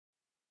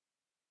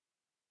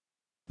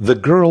The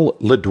girl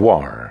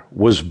Lidoire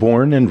was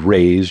born and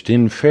raised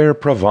in fair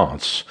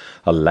Provence,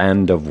 a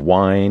land of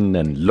wine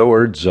and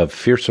lords of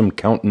fearsome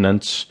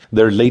countenance,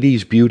 their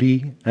ladies'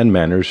 beauty and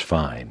manners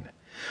fine.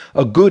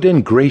 A good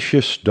and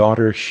gracious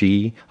daughter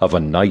she of a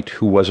knight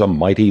who was a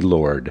mighty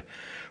lord.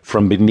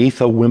 From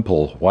beneath a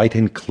wimple white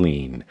and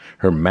clean,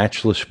 her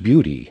matchless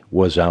beauty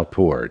was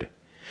outpoured.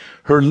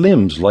 Her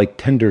limbs like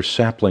tender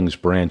saplings'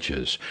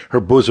 branches, her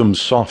bosom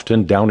soft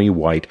and downy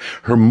white,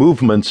 her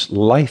movements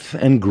lithe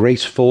and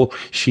graceful,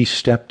 she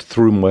stepped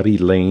through muddy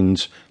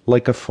lanes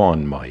like a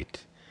fawn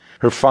might.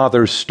 Her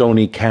father's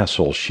stony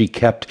castle she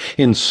kept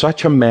in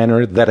such a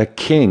manner that a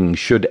king,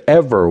 should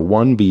ever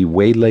one be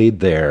waylaid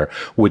there,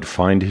 would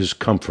find his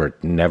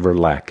comfort never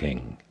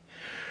lacking.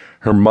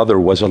 Her mother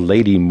was a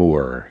lady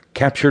Moor,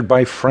 captured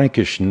by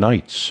Frankish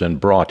knights and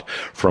brought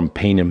from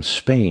Paynim,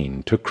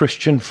 Spain, to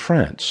Christian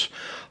France.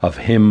 Of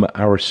him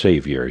our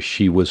Saviour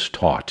she was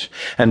taught,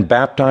 and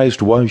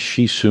baptized was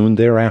she soon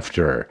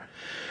thereafter.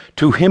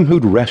 To him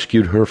who'd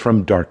rescued her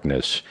from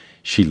darkness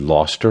she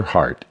lost her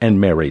heart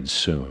and married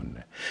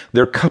soon.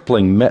 Their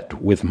coupling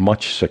met with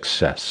much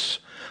success,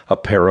 a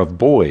pair of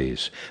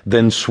boys,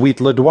 then sweet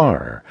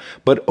Lidoire.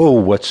 But oh,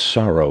 what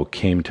sorrow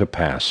came to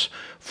pass,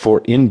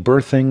 for in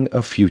birthing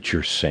a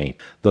future saint,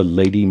 the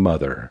Lady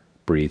Mother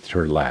breathed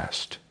her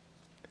last.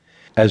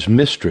 As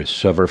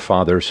mistress of her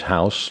father's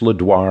house,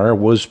 Lidoire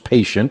was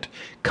patient,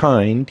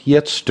 kind,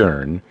 yet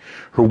stern.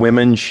 Her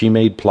women she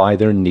made ply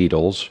their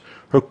needles,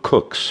 her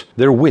cooks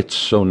their wits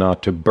so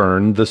not to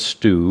burn the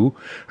stew,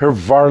 her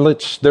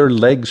varlets their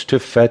legs to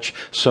fetch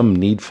some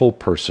needful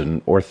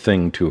person or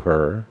thing to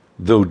her.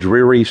 Though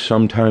dreary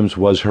sometimes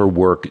was her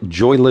work,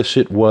 joyless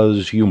it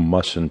was you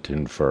mustn't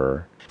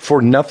infer.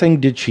 For nothing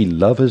did she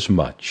love as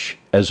much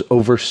as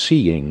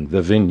overseeing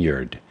the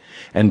vineyard,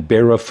 and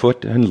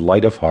barefoot and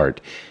light of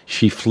heart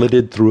she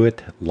flitted through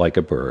it like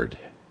a bird.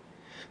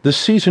 The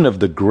season of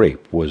the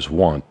grape was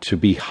wont to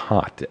be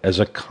hot. As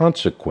a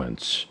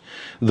consequence,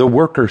 the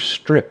workers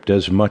stripped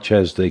as much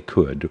as they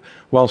could,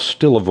 while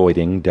still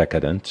avoiding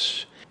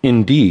decadence.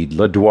 Indeed,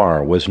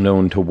 Lidoire was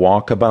known to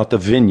walk about the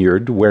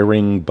vineyard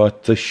wearing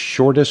but the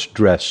shortest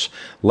dress,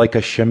 like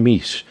a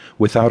chemise,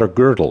 without a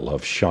girdle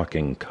of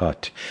shocking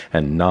cut,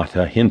 and not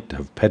a hint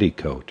of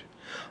petticoat.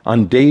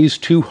 On days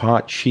too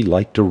hot she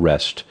liked to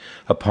rest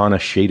upon a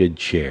shaded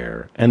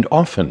chair, and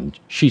often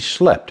she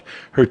slept,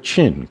 her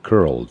chin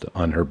curled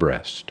on her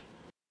breast.